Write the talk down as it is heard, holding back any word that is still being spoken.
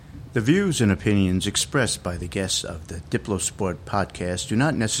The views and opinions expressed by the guests of the DiploSport podcast do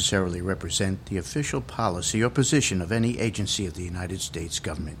not necessarily represent the official policy or position of any agency of the United States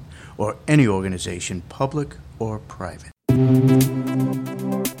government or any organization, public or private.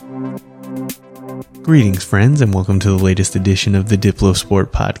 Greetings, friends, and welcome to the latest edition of the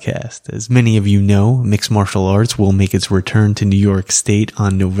DiploSport podcast. As many of you know, mixed martial arts will make its return to New York State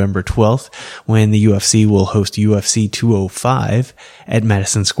on November 12th, when the UFC will host UFC 205 at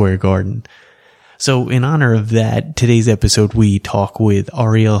Madison Square Garden. So in honor of that, today's episode we talk with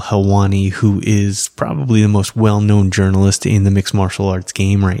Ariel Helwani, who is probably the most well-known journalist in the mixed martial arts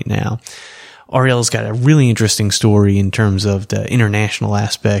game right now. Ariel's got a really interesting story in terms of the international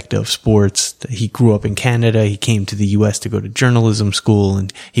aspect of sports. He grew up in Canada. He came to the U.S. to go to journalism school,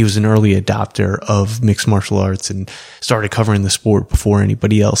 and he was an early adopter of mixed martial arts and started covering the sport before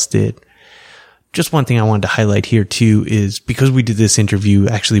anybody else did. Just one thing I wanted to highlight here too is because we did this interview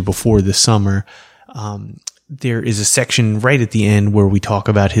actually before the summer, there is a section right at the end where we talk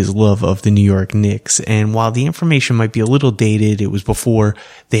about his love of the New York Knicks. And while the information might be a little dated, it was before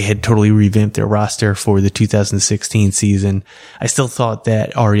they had totally revamped their roster for the 2016 season. I still thought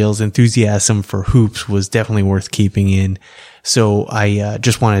that Ariel's enthusiasm for hoops was definitely worth keeping in. So I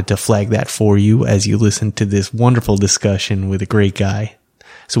just wanted to flag that for you as you listen to this wonderful discussion with a great guy.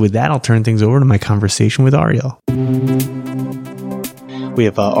 So with that, I'll turn things over to my conversation with Ariel. We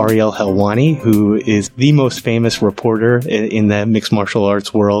have Ariel Helwani, who is the most famous reporter in the mixed martial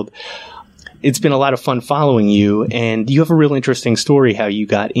arts world. It's been a lot of fun following you, and you have a real interesting story how you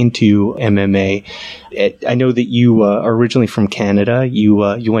got into MMA. I know that you are originally from Canada. You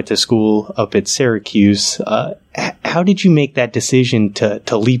went to school up at Syracuse. How did you make that decision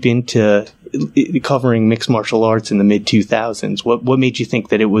to leap into covering mixed martial arts in the mid-2000s? What made you think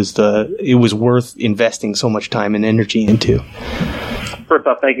that it was worth investing so much time and energy into? First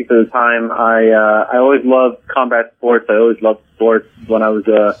off, thank you for the time. I always loved combat sports. I always loved sports. When I was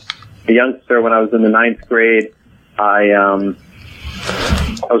a youngster, when I was in the 9th grade, I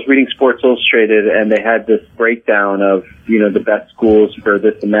was reading Sports Illustrated, and they had this breakdown of, the best schools for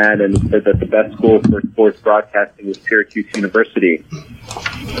this and that, and said that the best school for sports broadcasting was Syracuse University.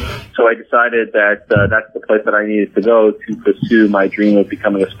 So I decided that that's the place that I needed to go to pursue my dream of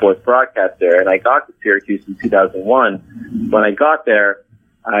becoming a sports broadcaster. And I got to Syracuse in 2001. When I got there,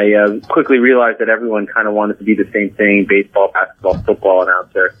 I quickly realized that everyone kind of wanted to be the same thing: baseball, basketball, football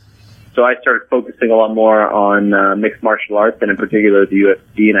announcer. So I started focusing a lot more on mixed martial arts, and in particular the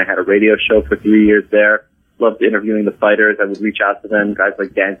UFC, and I had a radio show for 3 years there. Loved interviewing the fighters. I would reach out to them, guys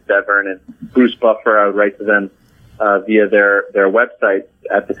like Dan Severn and Bruce Buffer. I would write to them via their websites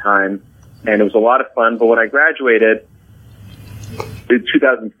at the time, and it was a lot of fun. But when I graduated in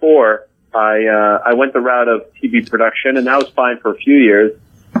 2004, I went the route of TV production, and that was fine for a few years.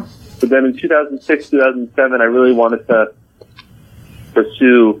 But then in 2006, 2007, I really wanted to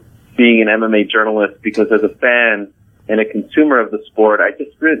pursue being an MMA journalist, because as a fan and a consumer of the sport, I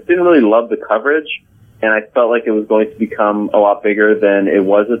just didn't really love the coverage, and I felt like it was going to become a lot bigger than it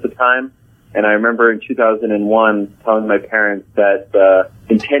was at the time. And I remember in 2001 telling my parents that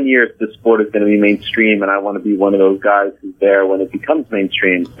in 10 years the sport is going to be mainstream, and I want to be one of those guys who's there when it becomes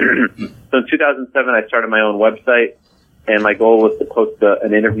mainstream. So in 2007 I started my own website, and my goal was to post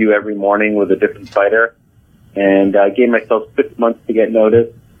an interview every morning with a different fighter, and I gave myself 6 months to get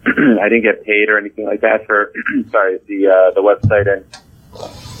noticed. I didn't get paid or anything like that for the website, and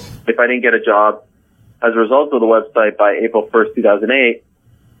if I didn't get a job as a result of the website by April 1st, 2008,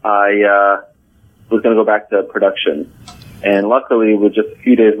 I was going to go back to production. And luckily, with just a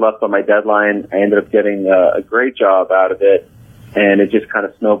few days left on my deadline, I ended up getting a great job out of it, and it just kind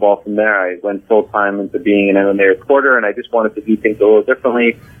of snowballed from there. I went full-time into being an MMA reporter, and I just wanted to do things a little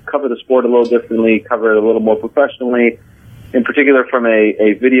differently, cover the sport a little differently, cover it a little more professionally, in particular from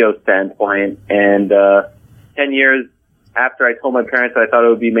a video standpoint. And 10 years after I told my parents that I thought it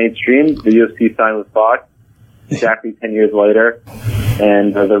would be mainstream, the UFC signed with Fox, exactly 10 years later,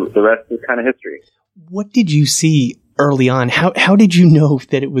 and the rest is kind of history. What did you see early on? How did you know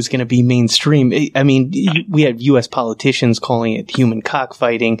that it was going to be mainstream? I mean, we had U.S. politicians calling it human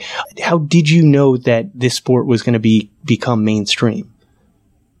cockfighting. How did you know that this sport was going to become mainstream?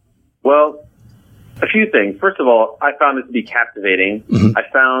 Well, a few things. First of all, I found it to be captivating. Mm-hmm. I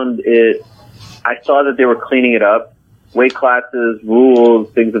saw that they were cleaning it up, weight classes,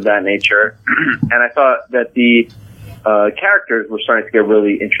 rules, things of that nature. And I thought that the characters were starting to get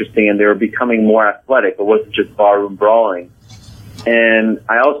really interesting, and they were becoming more athletic. It wasn't just barroom brawling. And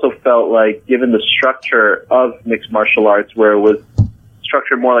I also felt like, given the structure of mixed martial arts, where it was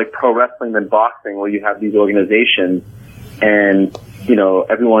structured more like pro wrestling than boxing, where you have these organizations, and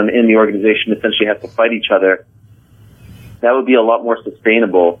everyone in the organization essentially has to fight each other, that would be a lot more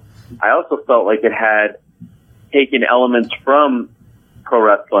sustainable. I also felt like it had taken elements from pro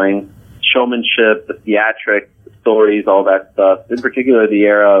wrestling, showmanship, the theatrics, the stories, all that stuff. In particular, the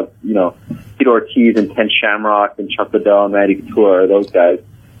era of, Tito Ortiz and Ken Shamrock and Chuck Liddell and Matty Couture, those guys.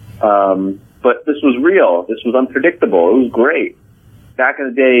 But this was real. This was unpredictable. It was great. Back in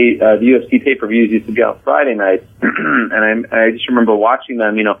the day, the UFC pay-per-views used to be on Friday nights, and I just remember watching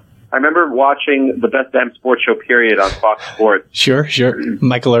them. I remember watching the Best Damn Sports Show period on Fox Sports. Sure.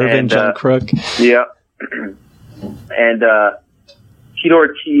 Michael Irvin, John Crook. Yeah. And Tito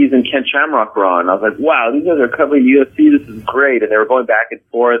Ortiz and Ken Shamrock were on. I was like, wow, these guys are covering UFC. This is great. And they were going back and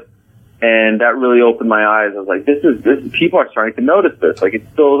forth. And that really opened my eyes. I was like, this people are starting to notice this. Like, it's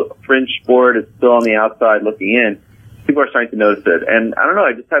still a fringe sport. It's still on the outside looking in. People are starting to notice it. And I don't know,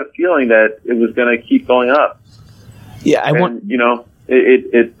 I just had a feeling that it was going to keep going up. Yeah,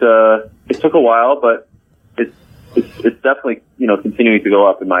 it took a while, but it's definitely, continuing to go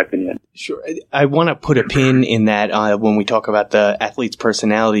up, in my opinion. Sure. I want to put a pin in that when we talk about the athletes'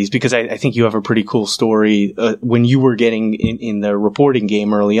 personalities, because I think you have a pretty cool story when you were getting in the reporting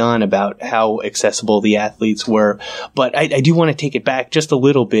game early on about how accessible the athletes were. But I do want to take it back just a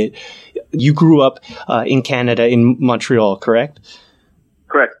little bit. You grew up in Canada, in Montreal, correct?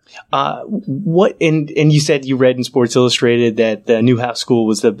 Correct. And you said you read in Sports Illustrated that the Newhouse School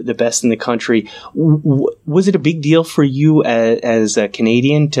was the best in the country. Was it a big deal for you as a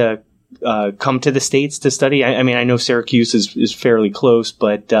Canadian to come to the States to study? I mean, I know Syracuse is fairly close,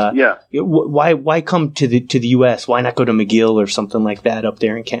 but yeah. Why come to the U.S.? Why not go to McGill or something like that up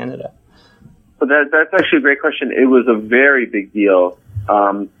there in Canada? Well, that's actually a great question. It was a very big deal.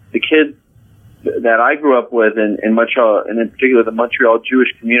 The kids that I grew up with in Montreal, and in particular the Montreal Jewish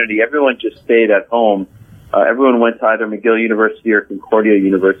community, everyone just stayed at home. Everyone went to either McGill University or Concordia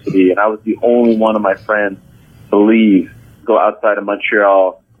University, and I was the only one of my friends to leave, go outside of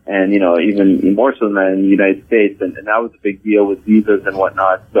Montreal, and, even more so than that in the United States, and that was a big deal with visas and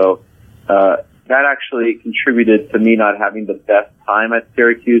whatnot. So that actually contributed to me not having the best time at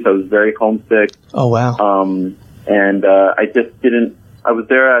Syracuse. I was very homesick. Oh, wow. And I just didn't. I was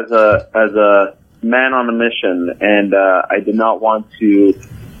there as a man on a mission, and I did not want to,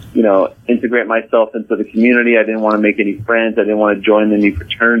 integrate myself into the community. I didn't want to make any friends. I didn't want to join any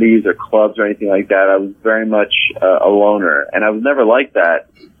fraternities or clubs or anything like that. I was very much a loner, and I was never like that.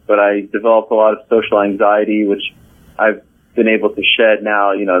 But I developed a lot of social anxiety, which I've been able to shed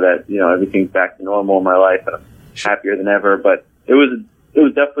now. That everything's back to normal in my life, and I'm happier than ever. But it was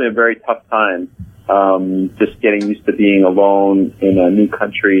definitely a very tough time. Just getting used to being alone in a new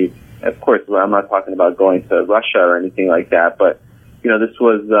country. Of course, I'm not talking about going to Russia or anything like that, but, this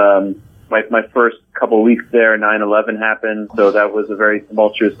was, my first couple of weeks there. 9/11 happened, so that was a very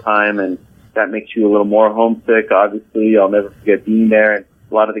tumultuous time, and that makes you a little more homesick. Obviously, I'll never forget being there, and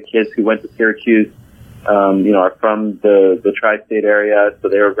a lot of the kids who went to Syracuse, are from the tri-state area, so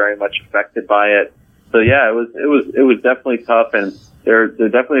they were very much affected by it. So yeah, it was definitely tough, and there are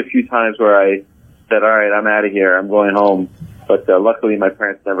definitely a few times where I said, all right, I'm out of here. I'm going home. But luckily, my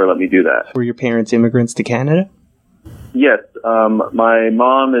parents never let me do that. Were your parents immigrants to Canada? Yes. My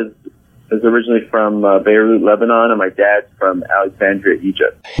mom is originally from Beirut, Lebanon, and my dad's from Alexandria,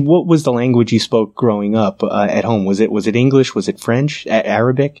 Egypt. What was the language you spoke growing up at home? Was it English? Was it French?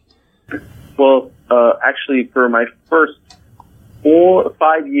 Arabic? Well, actually, for my first 4 or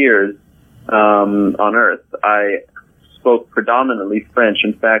 5 years on Earth, I spoke predominantly French.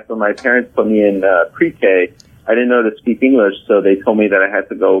 In fact, when my parents put me in pre-K, I didn't know to speak English, so they told me that I had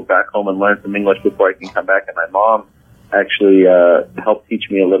to go back home and learn some English before I can come back. And my mom actually helped teach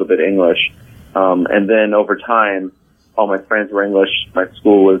me a little bit of English. And then over time, all my friends were English. My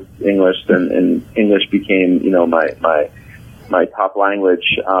school was English, and English became, my top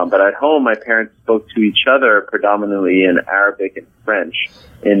language. But at home, my parents spoke to each other predominantly in Arabic and French.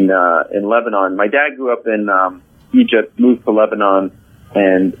 In Lebanon, my dad grew up in Egypt, moved to Lebanon,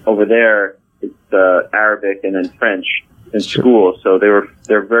 and over there it's Arabic and then French in school. So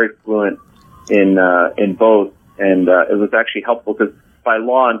they're very fluent in both, and it was actually helpful because by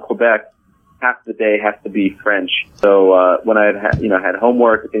law in Quebec, half the day has to be French. So when I had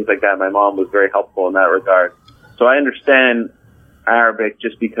homework and things like that, my mom was very helpful in that regard. So I understand Arabic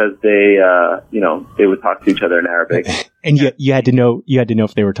just because they would talk to each other in Arabic. And you had to know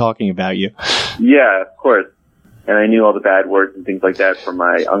if they were talking about you. Yeah, of course. And I knew all the bad words and things like that from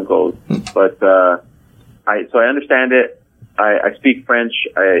my uncles. But I understand it. I speak French,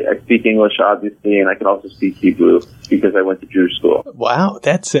 I speak English, obviously, and I can also speak Hebrew because I went to Jewish school. Wow,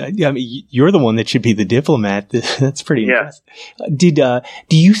 that's I mean, you're the one that should be the diplomat. That's pretty impressive.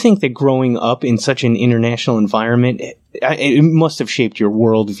 Do you think that growing up in such an international environment, it must have shaped your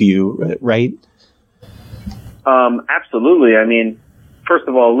worldview, right? Absolutely. I mean, first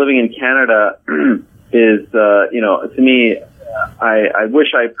of all, living in Canada is, to me, I wish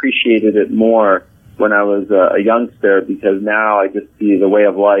I appreciated it more when I was a youngster, because now I just see the way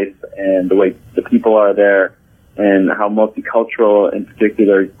of life and the way the people are there and how multicultural in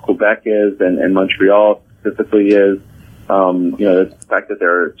particular Quebec is and Montreal specifically is. The fact that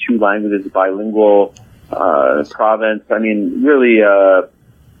there are 2 languages, bilingual province. I mean, really,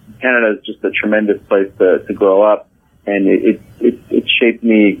 Canada is just a tremendous place to grow up, and it shaped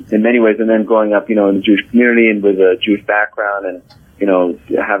me in many ways. And then growing up, in the Jewish community and with a Jewish background, and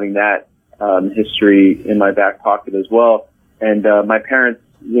having that history in my back pocket as well. And my parents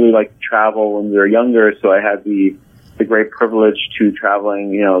really liked to travel when we were younger, so I had the great privilege to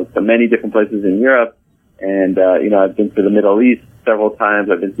traveling, to many different places in Europe. And I've been to the Middle East several times.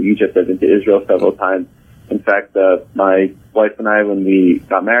 I've been to Egypt. I've been to Israel several times. In fact, my wife and I, when we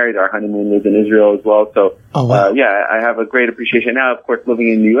got married, our honeymoon was in Israel as well. So, I have a great appreciation now. Of course, living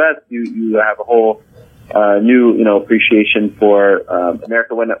in the U.S., you have a whole new, appreciation for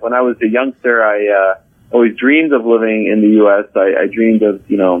America. When I was a youngster, I always dreamed of living in the U.S. I dreamed of,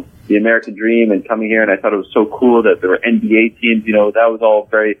 the American dream and coming here, and I thought it was so cool that there were NBA teams. That was all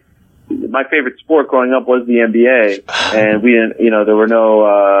very. My favorite sport growing up was the NBA, and we didn't, there were no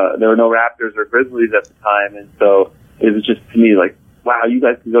Raptors or Grizzlies at the time, and so it was just to me like, wow, you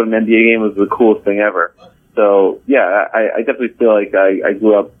guys can go to an NBA game was the coolest thing ever. So yeah, I definitely feel like I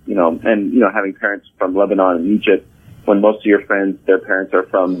grew up, and having parents from Lebanon and Egypt, when most of your friends, their parents are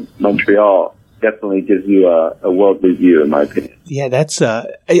from Montreal, definitely gives you a worldly view, in my opinion. Yeah, that's.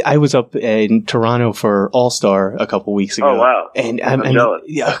 I was up in Toronto for All-Star a couple weeks ago. Oh wow! And I'm jealous.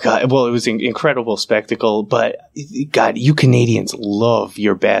 Yeah, God, well, it was an incredible spectacle. But God, you Canadians love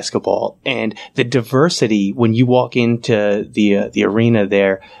your basketball, and the diversity when you walk into the arena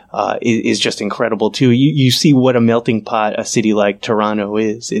there is just incredible too. You see what a melting pot a city like Toronto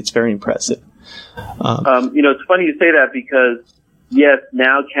is. It's very impressive. It's funny you say that because. Yes,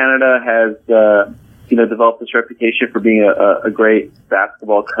 now Canada has, developed this reputation for being a great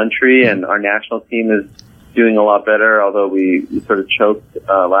basketball country, and our national team is doing a lot better, although we sort of choked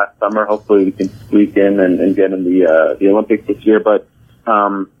last summer. Hopefully we can squeak in and get in the Olympics this year. But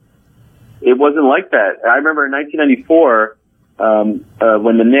it wasn't like that. I remember in 1994,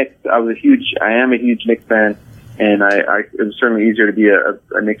 when the Knicks, I am a huge Knicks fan. And it was certainly easier to be a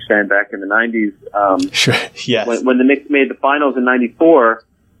Knicks fan back in the 90s. Sure, yes. When the Knicks made the finals in 94,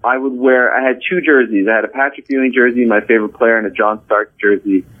 I had 2 jerseys. I had a Patrick Ewing jersey, my favorite player, and a John Starks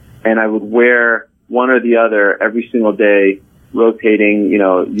jersey. And I would wear one or the other every single day, rotating,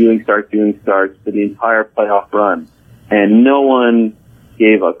 Ewing Starks for the entire playoff run. And no one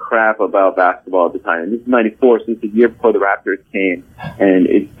gave a crap about basketball at the time. And this is 94, so it's the year before the Raptors came. And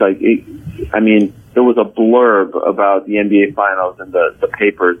it's like, there was a blurb about the NBA Finals in the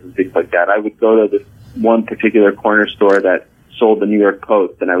papers and things like that. I would go to this one particular corner store that sold the New York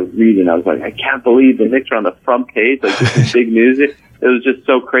Post, and I was reading. I was like, I can't believe the Knicks are on the front page. Like, this is big news. It was just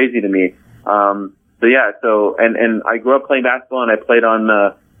so crazy to me. And I grew up playing basketball, and I played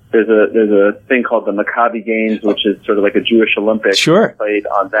on there's a thing called the Maccabi Games, which is sort of like a Jewish Olympics. Sure. I played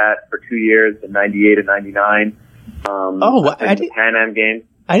on that for 2 years, in 98 and 99. The Pan Am Games.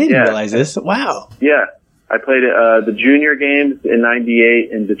 I didn't realize this. Wow. Yeah. I played the Junior Games in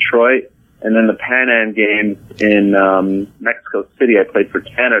 98 in Detroit, and then the Pan Am Games in Mexico City. I played for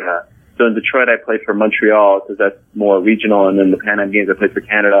Canada. So in Detroit, I played for Montreal because that's more regional, and then the Pan Am Games, I played for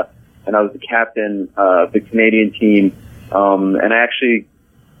Canada. And I was the captain of the Canadian team. And I actually,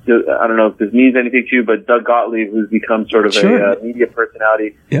 I don't know if this means anything to you, but Doug Gottlieb, who's become sort of a media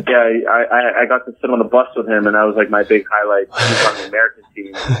personality. Yep. Yeah, I got to sit on the bus with him, and that was like my big highlight. He was on the American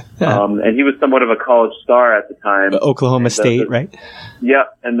team. And he was somewhat of a college star at the time. Oklahoma State, right? Yeah,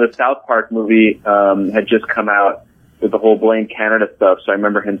 and the South Park movie had just come out with the whole Blame Canada stuff, so I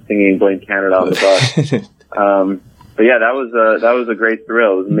remember him singing Blame Canada on the bus. But yeah, that was a great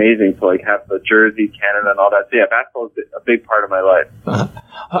thrill. It was amazing to like have the jersey, Canada, and all that. So yeah, basketball is a big part of my life.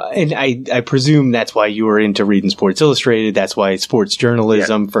 And I presume that's why you were into reading Sports Illustrated. That's why sports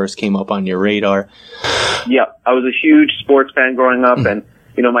journalism first came up on your radar. Yeah, I was a huge sports fan growing up, and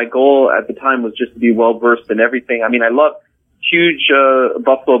my goal at the time was just to be well versed in everything. I mean, I love huge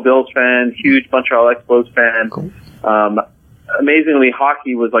Buffalo Bills fan, huge Montreal Expos fan. Cool. amazingly,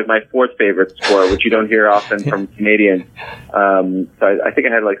 hockey was like my fourth favorite sport, which you don't hear often from Canadians. So I think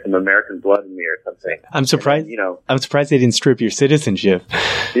I had like some American blood in me or something. I'm surprised. And, I'm surprised they didn't strip your citizenship.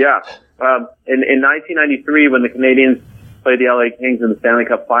 Yeah. In 1993, when the Canadians played the LA Kings in the Stanley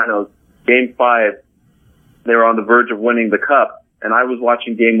Cup Finals, Game 5, they were on the verge of winning the cup. And I was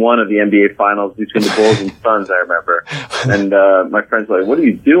watching Game 1 of the NBA Finals between the Bulls and Suns, I remember. And my friends were like, "What are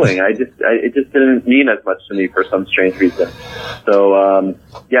you doing?" It just didn't mean as much to me for some strange reason. So,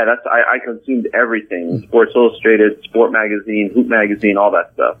 I consumed everything. Sports Illustrated, Sport Magazine, Hoop Magazine, all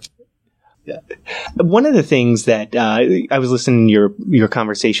that stuff. Yeah. One of the things that I was listening to your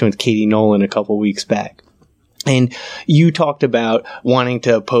conversation with Katie Nolan a couple weeks back. And you talked about wanting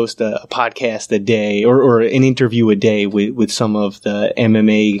to post a podcast a day or an interview a day with some of the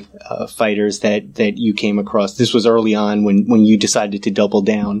MMA fighters that you came across. This was early on when you decided to double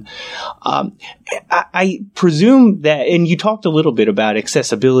down. I presume that, and you talked a little bit about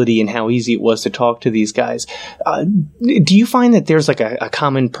accessibility and how easy it was to talk to these guys. Do you find that there's like a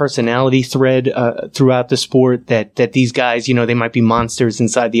common personality thread throughout the sport that these guys, they might be monsters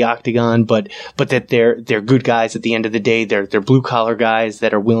inside the octagon, but that they're good guys at the end of the day? They're blue collar guys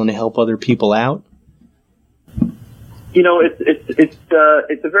that are willing to help other people out. It's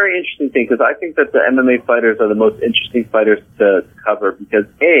a very interesting thing because I think that the MMA fighters are the most interesting fighters to cover because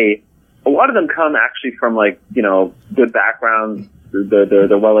a lot of them come actually from good backgrounds.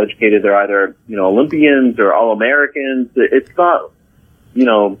 They're well educated. They're either Olympians or All Americans. It's not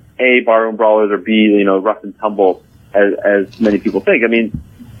A, barroom brawlers, or B, rough and tumble as many people think. I mean,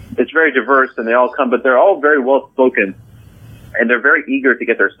 it's very diverse and they all come, but they're all very well spoken and they're very eager to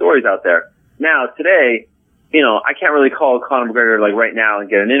get their stories out there. Now today, I can't really call Conor McGregor right now and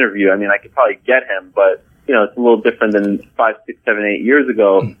get an interview. I mean, I could probably get him, but it's a little different than 5, 6, 7, 8 years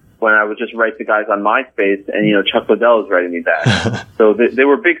ago when I would just write to guys on MySpace and Chuck Liddell is writing me back. So they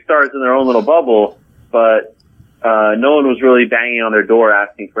were big stars in their own little bubble, but no one was really banging on their door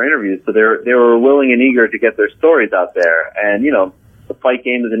asking for interviews. So they were willing and eager to get their stories out there. And the fight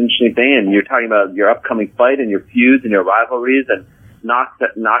game is an interesting thing, and you're talking about your upcoming fight and your feuds and your rivalries and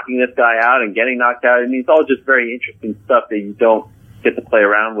knocking this guy out and getting knocked out. I mean, it's all just very interesting stuff that you don't get to play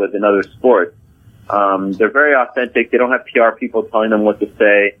around with in other sports. They're very authentic. They don't have PR people telling them what to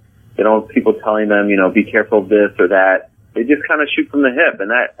say. They don't have people telling them, be careful of this or that. They just kind of shoot from the hip, and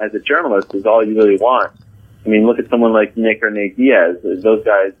that, as a journalist, is all you really want. I mean, look at someone like Nick or Nate Diaz. Those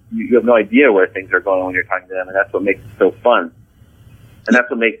guys, you have no idea where things are going when you're talking to them, and that's what makes it so fun. And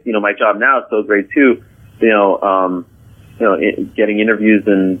that's what makes, my job now so great too. Getting interviews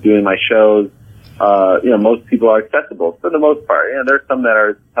and doing my shows. Most people are accessible for the most part. There's some that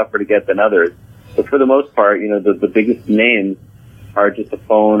are tougher to get than others, but for the most part, the biggest names are just a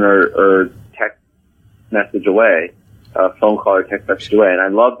phone or text message away, a phone call or text message away. And I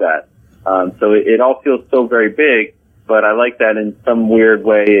love that. So it all feels so very big, but I like that in some weird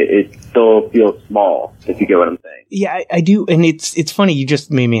way it still feels small, if you get what I'm saying. Yeah, I do. And it's funny. You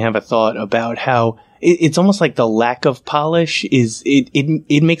just made me have a thought about how it's almost like the lack of polish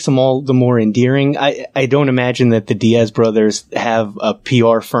it makes them all the more endearing. I don't imagine that the Diaz brothers have a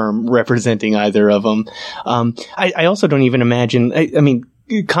PR firm representing either of them. I also don't even imagine, I mean,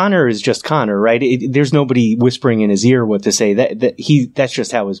 Conor is just Conor, right? There's nobody whispering in his ear what to say. That's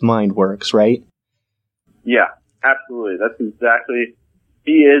just how his mind works, right? Yeah, absolutely. That's exactly,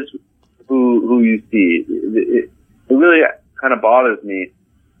 he is who you see. It really kind of bothers me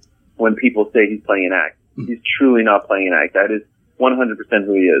when people say he's playing an act. He's truly not playing an act. That is 100%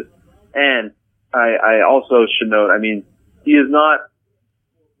 who he is. And I also should note, I mean, he is not,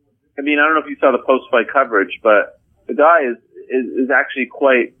 I mean, I don't know if you saw the post-fight coverage, but the guy is actually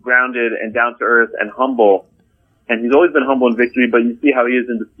quite grounded and down to earth and humble. And he's always been humble in victory, but you see how he is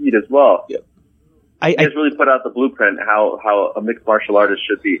in defeat as well. Yep. He has really put out the blueprint how a mixed martial artist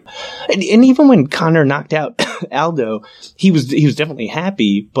should be. And even when Conor knocked out Aldo, he was definitely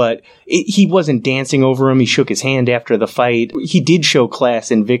happy, but he wasn't dancing over him. He shook his hand after the fight. He did show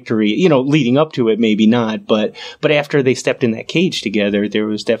class and victory, leading up to it, maybe not, but after they stepped in that cage together, there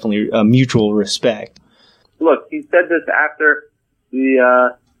was definitely a mutual respect. Look, he said this after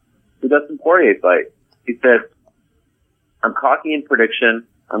the Dustin Poirier fight. He said, "I'm cocky in prediction.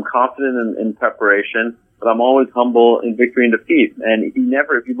 I'm confident in preparation, but I'm always humble in victory and defeat." And he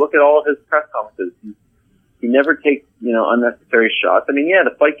never, if you look at all of his press conferences, he never takes, unnecessary shots. I mean, yeah,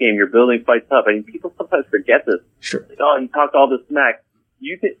 the fight game, you're building fights up. I mean, people sometimes forget this. Sure. Oh, he talked all this smack.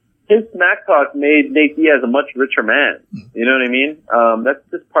 His smack talk made Nate Diaz a much richer man. You know what I mean? That's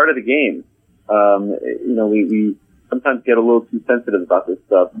just part of the game. We sometimes get a little too sensitive about this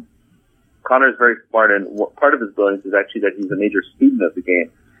stuff. Connor's very smart, and part of his brilliance is actually that he's a major student of the game.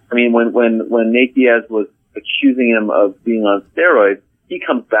 I mean, when Nate Diaz was accusing him of being on steroids, he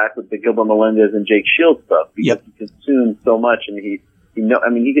comes back with the Gilbert Melendez and Jake Shields stuff because he consumes so much, and he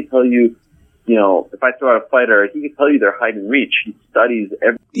could tell you, if I throw out a fighter, he could tell you their height and reach. He studies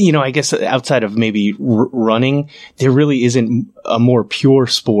every. I guess outside of maybe running, there really isn't a more pure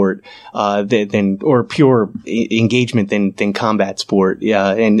sport or pure engagement than combat sport.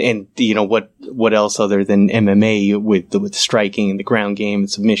 Yeah, and what else other than MMA with striking and the ground game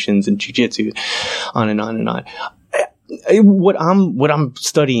and submissions and jiu-jitsu, on and on and on. What I'm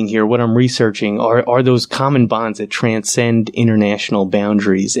studying here, what I'm researching are those common bonds that transcend international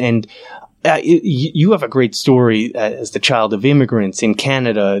boundaries. And you have a great story as the child of immigrants in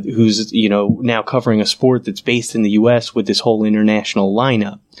Canada who's, now covering a sport that's based in the U.S. with this whole international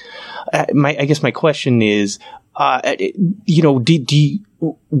lineup. I guess my question is,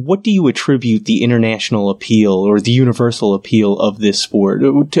 what do you attribute the international appeal or the universal appeal of this sport?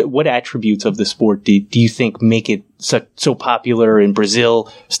 What attributes of the sport do you think make it so popular in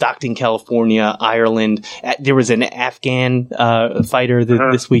Brazil, Stockton, California, Ireland? There was an Afghan fighter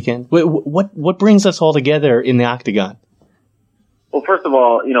this weekend. What brings us all together in the octagon? Well, first of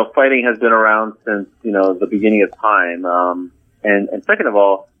all, fighting has been around since, the beginning of time. And second of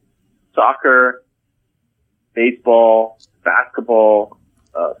all, soccer, baseball, basketball,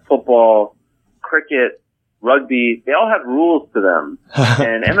 football, cricket, rugby, they all have rules to them.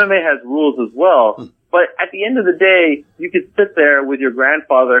 And MMA has rules as well. But at the end of the day, you could sit there with your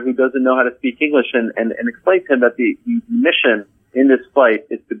grandfather who doesn't know how to speak English and explain to him that the mission in this fight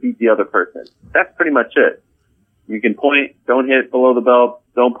is to beat the other person. That's pretty much it. You can point, don't hit below the belt,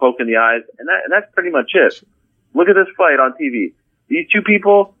 don't poke in the eyes, and that's pretty much it. Look at this fight on TV. These two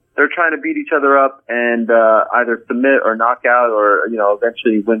people, they're trying to beat each other up and either submit or knock out or,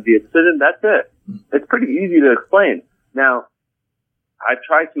 eventually win via decision. That's it. It's pretty easy to explain. Now, I've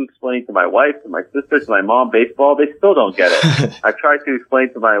tried to explain to my wife, to my sister, to my mom baseball. They still don't get it. I've tried to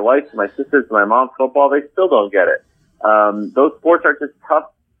explain to my wife, to my sister, to my mom football. They still don't get it. Those sports are just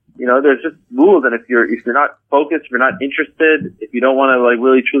tough. There's just rules. And if you're not focused, if you're not interested, if you don't want to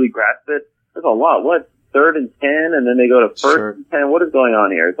really truly grasp it, there's a lot. What? 3rd and 10, and then they go to 1st and 10. What is going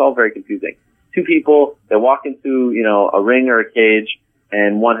on here? It's all very confusing. Two people, they walk into, a ring or a cage,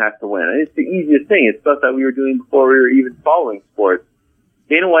 and one has to win. And it's the easiest thing. It's stuff that we were doing before we were even following sports.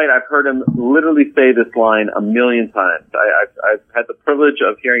 Dana White, I've heard him literally say this line a million times. I've had the privilege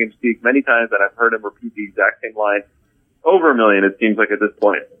of hearing him speak many times, and I've heard him repeat the exact same line over a million, it seems like, at this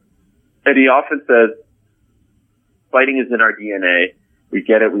point. And he often says, fighting is in our DNA. We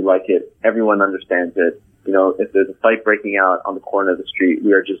get it. We like it. Everyone understands it. If there's a fight breaking out on the corner of the street,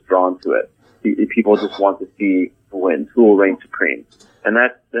 we are just drawn to it. People just want to see who wins, who will reign supreme. And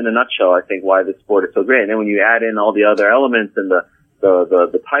that's, in a nutshell, I think, why this sport is so great. And then when you add in all the other elements and the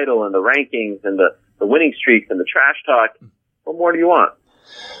title and the rankings and the winning streaks and the trash talk, what more do you want?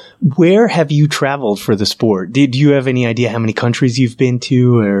 Where have you traveled for the sport? Did you have any idea how many countries you've been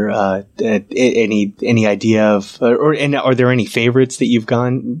to, or any idea of, and are there any favorites that you've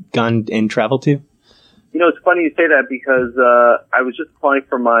gone and traveled to? It's funny you say that because I was just applying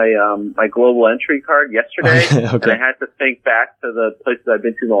for my global entry card yesterday, okay. And I had to think back to the places I've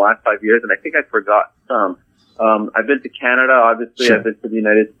been to in the last 5 years, and I think I forgot some. I've been to Canada, obviously. Sure. I've been to the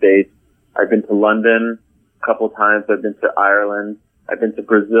United States. I've been to London a couple of times. I've been to Ireland. I've been to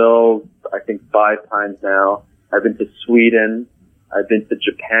Brazil, I think 5 times now. I've been to Sweden. I've been to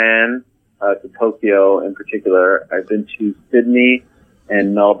Japan, to Tokyo in particular. I've been to Sydney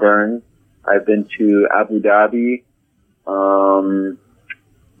and Melbourne. I've been to Abu Dhabi.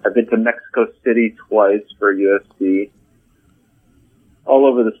 I've been to Mexico City twice for UFC. All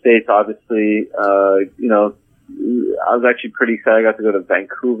over the States, obviously. I was actually pretty excited. I got to go to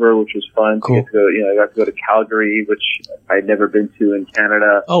Vancouver, which was fun. Cool. I got to go to Calgary, which I'd never been to in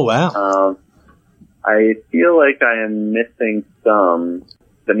Canada. Oh, wow. I feel like I am missing some.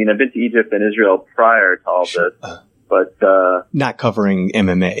 I've been to Egypt and Israel prior to all this, but not covering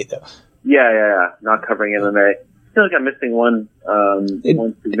MMA, though. Yeah. Not covering MMA. I feel like I'm missing one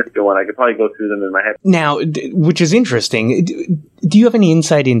significant one. I could probably go through them in my head. Now, which is interesting. Do you have any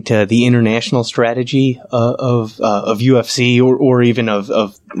insight into the international strategy of UFC or even of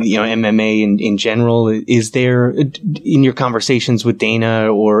MMA in general? Is there, in your conversations with Dana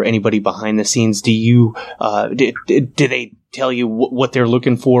or anybody behind the scenes, do they tell you what they're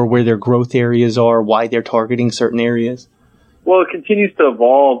looking for, where their growth areas are, why they're targeting certain areas? Well, it continues to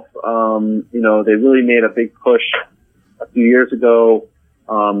evolve. They really made a big push a few years ago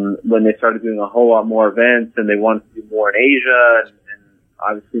when they started doing a whole lot more events, and they wanted to do more in Asia and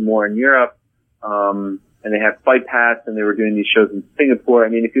obviously more in Europe. and they had Fight Pass, and they were doing these shows in Singapore. I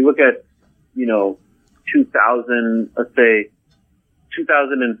mean, if you look at, let's say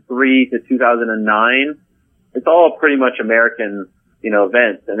 2003 to 2009, it's all pretty much American,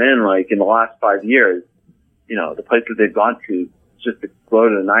 events. And then in the last 5 years, the places they've gone to just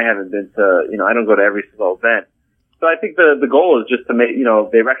exploded, and I haven't been to, I don't go to every single event. So I think the goal is just to make,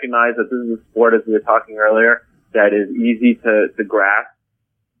 they recognize that this is a sport, as we were talking earlier, that is easy to grasp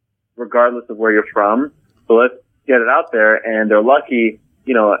regardless of where you're from. So let's get it out there. And they're lucky,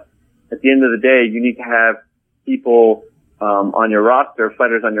 at the end of the day, you need to have people, on your roster,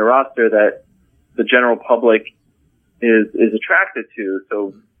 fighters on your roster that the general public is attracted to.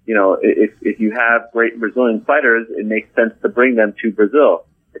 So, if you have great Brazilian fighters, it makes sense to bring them to Brazil.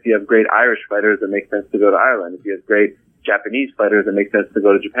 If you have great Irish fighters, it makes sense to go to Ireland. If you have great Japanese fighters, it makes sense to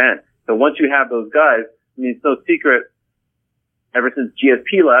go to Japan. So once you have those guys, it's no secret, ever since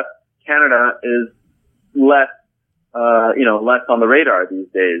GSP left, Canada is less on the radar these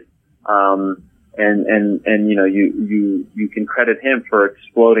days. You can credit him for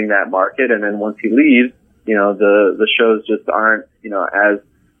exploding that market. And then once he leaves, the shows just aren't, as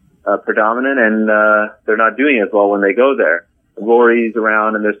predominant, and they're not doing as well when they go there. Rory's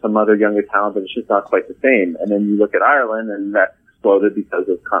around, and there's some other younger talent, but it's just not quite the same. And then you look at Ireland, and that's exploded because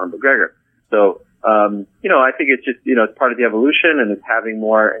of Conor McGregor. So, I think it's just, it's part of the evolution, and it's having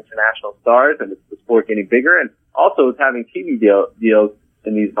more international stars, and it's the sport getting bigger, and also it's having TV deals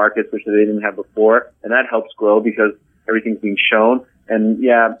in these markets, which they didn't have before, and that helps grow because everything's being shown. And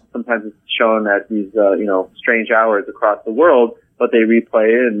yeah, sometimes it's shown at these, strange hours across the world, but they replay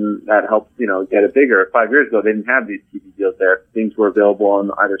it, and that helps, get it bigger. 5 years ago, they didn't have these TV deals there. Things were available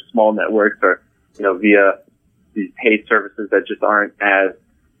on either small networks or, via these paid services that just aren't as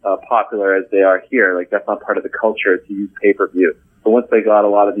popular as they are here. Like, that's not part of the culture to use pay-per-view. But once they got a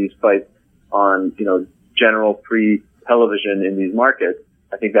lot of these fights on, general free television in these markets,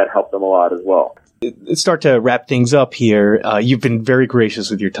 I think that helped them a lot as well. Let's start to wrap things up here. You've been very gracious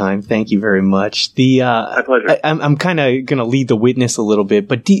with your time. Thank you very much. My pleasure. I'm kind of going to lead the witness a little bit,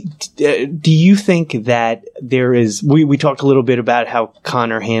 but do you think that there is, we talked a little bit about how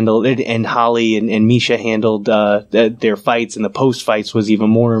Conor handled it, and Holly and Misha handled their fights, and the post fights was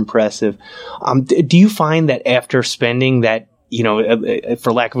even more impressive. Do you find that after spending that,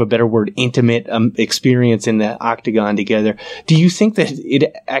 for lack of a better word, intimate experience in the octagon together, do you think that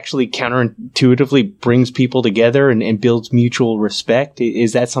it actually counterintuitively brings people together and builds mutual respect?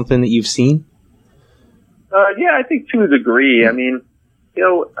 Is that something that you've seen? Yeah, I think to a degree. I mean,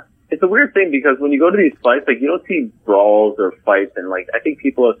 it's a weird thing because when you go to these fights, you don't see brawls or fights, and I think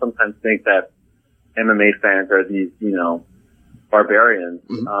people sometimes think that MMA fans are these, barbarians.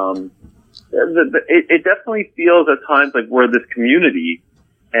 Mm-hmm. It definitely feels at times like we're this community,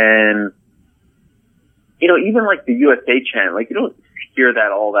 and even the USA chant, you don't hear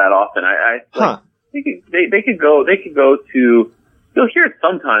that all that often. They could go to, you'll hear it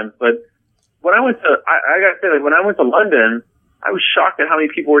sometimes, but when I went to, I gotta say, when I went to London, I was shocked at how many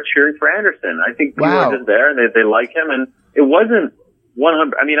people were cheering for Anderson. I think people were just there, and they like him, and it wasn't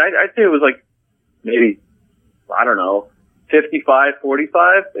 100. I mean, I'd say it was maybe, I don't know, 55,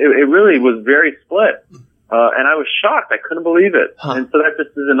 45. It really was very split. And I was shocked. I couldn't believe it. Huh. And so that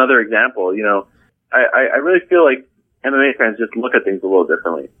just is another example. I really feel like MMA fans just look at things a little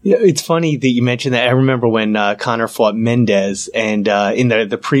differently. Yeah, it's funny that you mentioned that. I remember when Conor fought Mendez, and in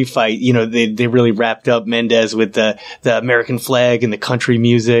the pre-fight, they really wrapped up Mendez with the American flag and the country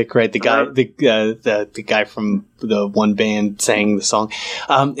music, right? The guy, the guy from the one band sang the song,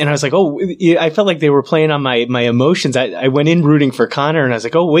 and I was like, I felt like they were playing on my emotions. I went in rooting for Conor, and I was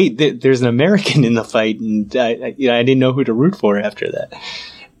like, oh wait, there's an American in the fight, and I didn't know who to root for after that.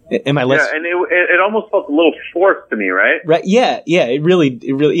 Am I less? Yeah, and it almost felt a little forced to me, right? Right. Yeah. It really.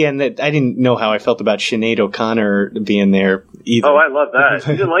 Yeah. And I didn't know how I felt about Sinead O'Connor being there either. Oh, I love that.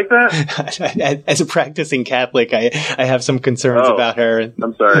 You didn't like that? As a practicing Catholic, I have some concerns about her.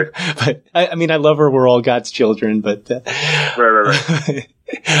 I'm sorry. But I mean, I love her. We're all God's children, but, right.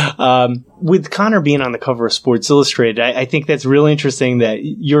 With Conor being on the cover of Sports Illustrated, I think that's really interesting that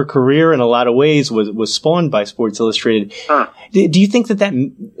your career in a lot of ways was spawned by Sports Illustrated. Huh. Do you think that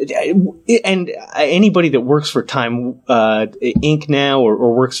and anybody that works for Time Inc. now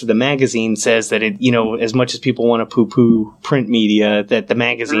or works for the magazine says that as much as people want to poo-poo print media, that the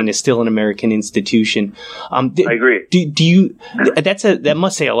magazine is still an American institution. I agree. Do you? That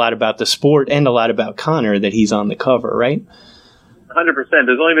must say a lot about the sport and a lot about Conor that he's on the cover, right? 100%.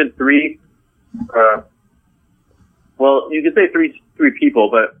 There's only been three. You could say three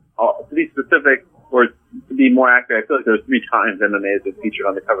people, but to be specific or to be more accurate, I feel like there's 3 times MMA has been featured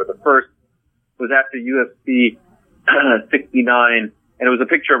on the cover. The first was after UFC 69, and it was a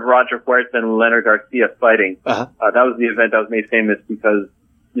picture of Roger Huerta and Leonard Garcia fighting. Uh-huh. That was the event that was made famous because,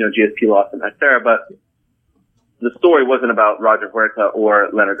 GSP lost in that era, but the story wasn't about Roger Huerta or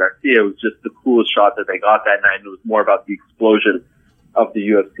Leonard Garcia. It was just the coolest shot that they got that night, and it was more about the explosion of the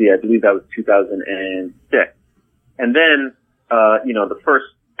UFC. I believe that was 2006. And then, the first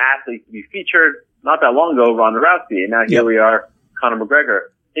athlete to be featured not that long ago, Ronda Rousey, and now here we are, Conor McGregor.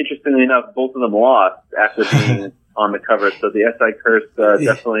 Interestingly enough, both of them lost after being on the cover, so the SI curse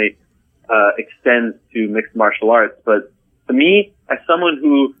definitely extends to mixed martial arts. But to me, as someone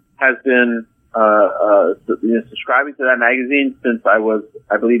who has been subscribing to that magazine since I was,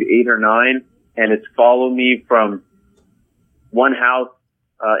 I believe, 8 or 9, and it's followed me from one house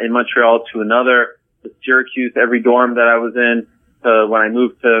in Montreal to another, to Syracuse, every dorm that I was in, to when I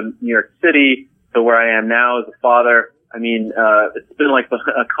moved to New York City, to where I am now as a father. I mean, it's been like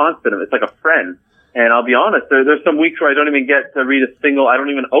a constant. It's like a friend. And I'll be honest, there's some weeks where I don't even get to read a single, I don't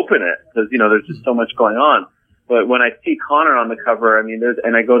even open it because, there's just so much going on. But when I see Conor on the cover, I mean,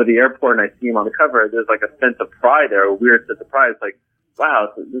 and I go to the airport and I see him on the cover, there's like a sense of pride there, a weird sense of pride. It's like,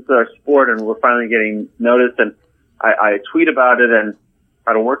 wow, this is our sport and we're finally getting noticed. And I tweet about it, and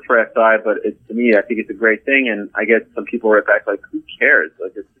I don't work for SI, but to me, I think it's a great thing. And I get some people right back like, who cares?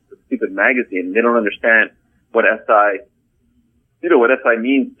 Like, it's just a stupid magazine. They don't understand what SI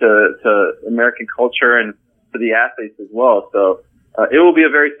means to American culture and to the athletes as well. So, it will be a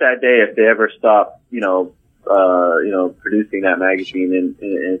very sad day if they ever stop, producing that magazine in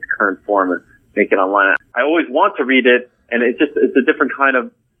its current form and make it online. I always want to read it, and it's a different kind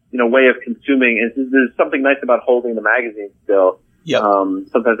of, way of consuming. And there's something nice about holding the magazine still. Yep.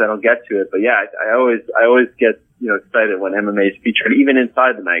 Sometimes I don't get to it, but yeah, I always get, excited when MMA is featured, even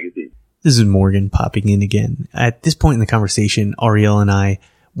inside the magazine. This is Morgan popping in again. At this point in the conversation, Ariel and I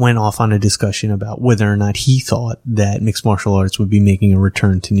went off on a discussion about whether or not he thought that mixed martial arts would be making a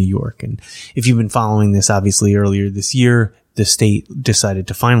return to New York. And if you've been following this, obviously earlier this year, the state decided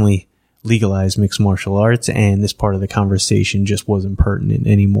to finally legalize mixed martial arts, and this part of the conversation just wasn't pertinent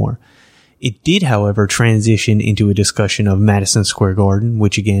anymore. It did, however, transition into a discussion of Madison Square Garden,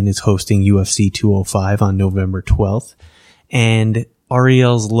 which again is hosting UFC 205 on November 12th, and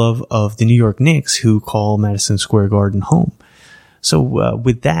Ariel's love of the New York Knicks, who call Madison Square Garden home. So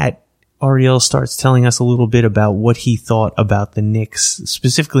with that, Ariel starts telling us a little bit about what he thought about the Knicks,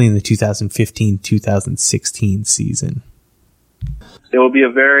 specifically in the 2015-2016 season. It will be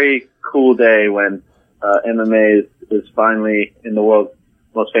a very cool day when MMA is finally in the world's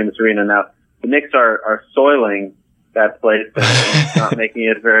most famous arena. Now, the Knicks are soiling that place and not making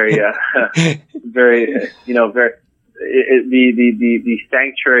it very, very, the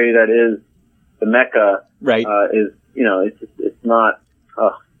sanctuary that is the Mecca, right? Is, it's not,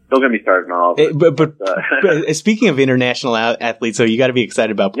 don't get me started on all of it. But speaking of international athletes, so you got to be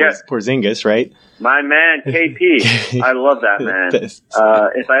excited about Porzingis, right? My man, KP. I love that man.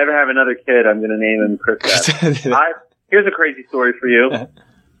 If I ever have another kid, I'm going to name him Kristaps. Here's a crazy story for you.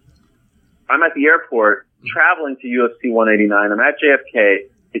 I'm at the airport traveling to UFC 189. I'm at JFK.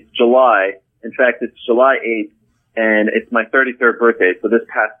 It's July. In fact, it's July 8th. And it's my 33rd birthday, so this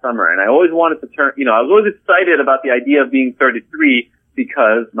past summer. And I always wanted to I was always excited about the idea of being 33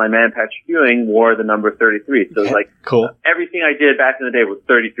 because my man Patrick Ewing wore the number 33. So it was like, cool. Everything I did back in the day was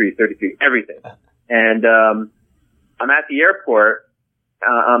 33, everything. And, I'm at the airport.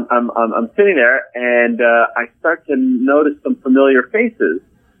 I'm sitting there and, I start to notice some familiar faces.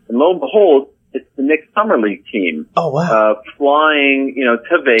 And lo and behold, it's the Knicks Summer League team. Oh, wow. Flying,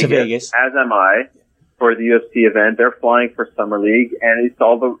 to Vegas, as am I. For the UFC event, they're flying for Summer League, and it's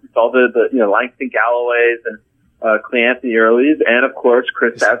all the Langston Galloways and Cleanthony Earlys, and of course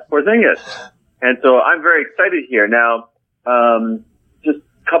Kristaps Porzingis. And so I'm very excited here. Now, just a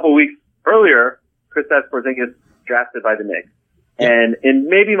couple weeks earlier, Kristaps Porzingis drafted by the Knicks, and in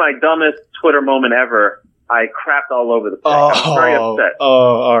maybe my dumbest Twitter moment ever, I crapped all over the place. I was very upset.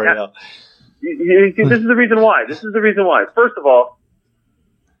 Oh, Ariel. You see, this is the reason why. First of all,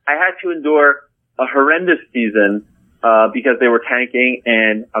 I had to endure a horrendous season because they were tanking,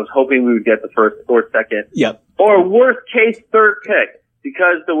 and I was hoping we would get the first or second, or worst case third pick,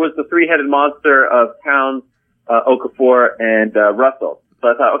 because there was the three-headed monster of Towns, Okafor, and Russell. So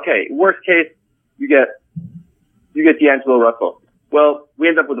I thought, okay, worst case, you get D'Angelo Russell. Well, we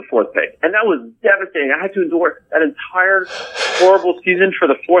ended up with the fourth pick, and that was devastating. I had to endure that entire horrible season for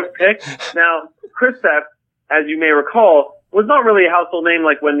the fourth pick. Now, Kristaps, as you may recall, was not really a household name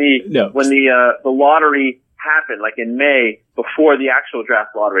like when the lottery happened, like in May, before the actual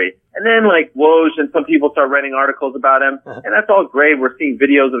draft lottery. And then like Woj and some people start writing articles about him, and that's all great. We're seeing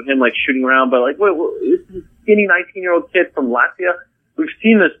videos of him like shooting around, but like, wait, this is a skinny 19-year-old kid from Latvia. We've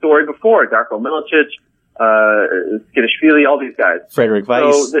seen this story before. Darko Milicic, Skidishvili, all these guys. Frederick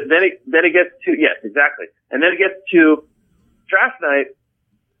Weiss. So then it gets to, yes, exactly. And then it gets to draft night,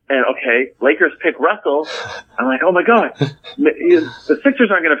 and okay, Lakers pick Russell. I'm like, oh my God. The Sixers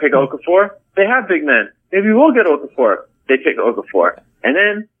aren't going to pick Okafor. They have big men. Maybe we'll get Okafor. They pick Okafor. And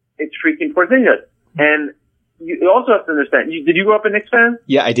then it's freaking Porzingis. And you also have to understand, did you grow up a Knicks fan?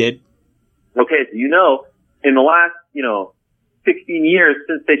 Yeah, I did. Okay, so in the last, 16 years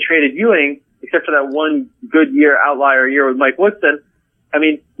since they traded Ewing, except for that one good outlier year with Mike Woodson, I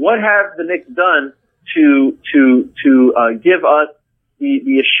mean, what have the Knicks done to give us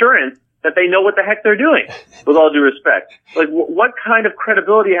the assurance that they know what the heck they're doing, with all due respect? Like, what kind of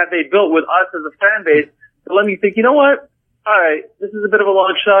credibility have they built with us as a fan base to let me think, you know what? All right, this is a bit of a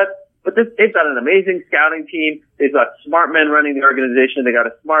long shot, but they've got an amazing scouting team. They've got smart men running the organization. They got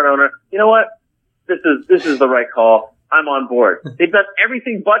a smart owner. You know what? This is the right call. I'm on board. They've done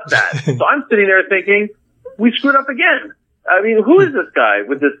everything but that. So I'm sitting there thinking, we screwed up again. I mean, who is this guy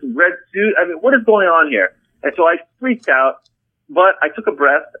with this red suit? I mean, what is going on here? And so I freaked out, but I took a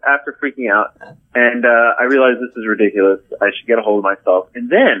breath after freaking out, and I realized this is ridiculous. I should get a hold of myself. And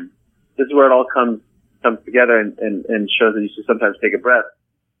then this is where it all comes together and shows that you should sometimes take a breath.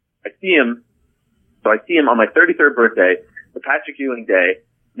 I see him on my 33rd birthday, the Patrick Ewing day.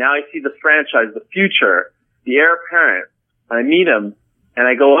 Now I see the franchise, the future, the heir apparent. I meet him, and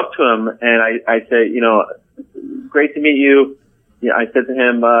I go up to him, and I say, great to meet you. I said to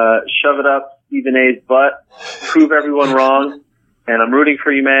him, shove it up Stephen A's butt, prove everyone wrong, and I'm rooting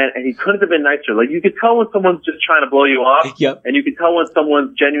for you, man. And he couldn't have been nicer. Like, you could tell when someone's just trying to blow you off, yep. And you could tell when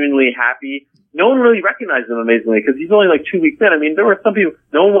someone's genuinely happy. No one really recognized him, amazingly, because he's only like 2 weeks in. I mean, there were some people,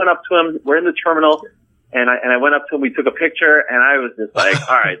 no one went up to him. We're in the terminal, and I went up to him. We took a picture, and I was just like,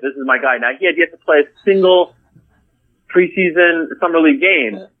 all right, this is my guy. Now, he had yet to play a single preseason summer league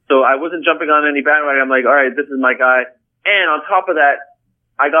game, so I wasn't jumping on any bandwagon. I'm like, all right, this is my guy. And on top of that,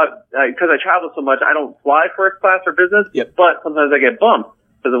 I got, because I travel so much, I don't fly first class or business, yep. But sometimes I get bumped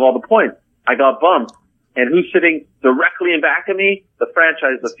because of all the points. I got bumped. And who's sitting directly in back of me? The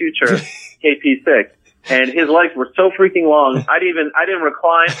franchise, the future, KP6. And his legs were so freaking long. I didn't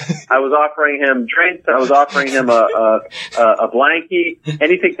recline. I was offering him drinks. I was offering him a blankie,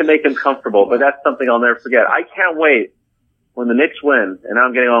 anything to make him comfortable. But that's something I'll never forget. I can't wait when the Knicks win. And now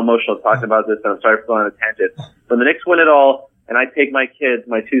I'm getting all emotional talking about this, and I'm sorry for going on a tangent. When the Knicks win it all, and I take my kids,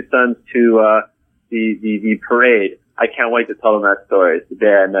 my two sons, to the parade, I can't wait to tell them that story. It's the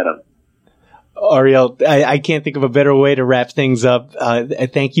day I met them. Ariel, I can't think of a better way to wrap things up.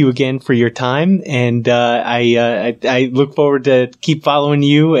 Thank you again for your time, and I look forward to keep following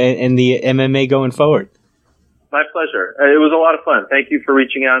you and the MMA going forward. My pleasure. It was a lot of fun. Thank you for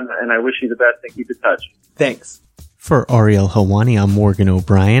reaching out, and I wish you the best, and keep in touch. Thanks. For Ariel Helwani, I'm Morgan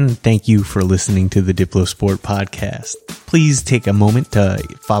O'Brien. Thank you for listening to the DiploSport podcast. Please take a moment to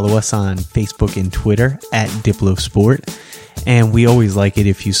follow us on Facebook and Twitter at DiploSport. And we always like it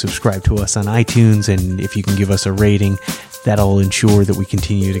if you subscribe to us on iTunes, and if you can give us a rating, that'll ensure that we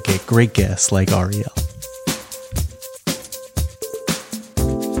continue to get great guests like Ariel.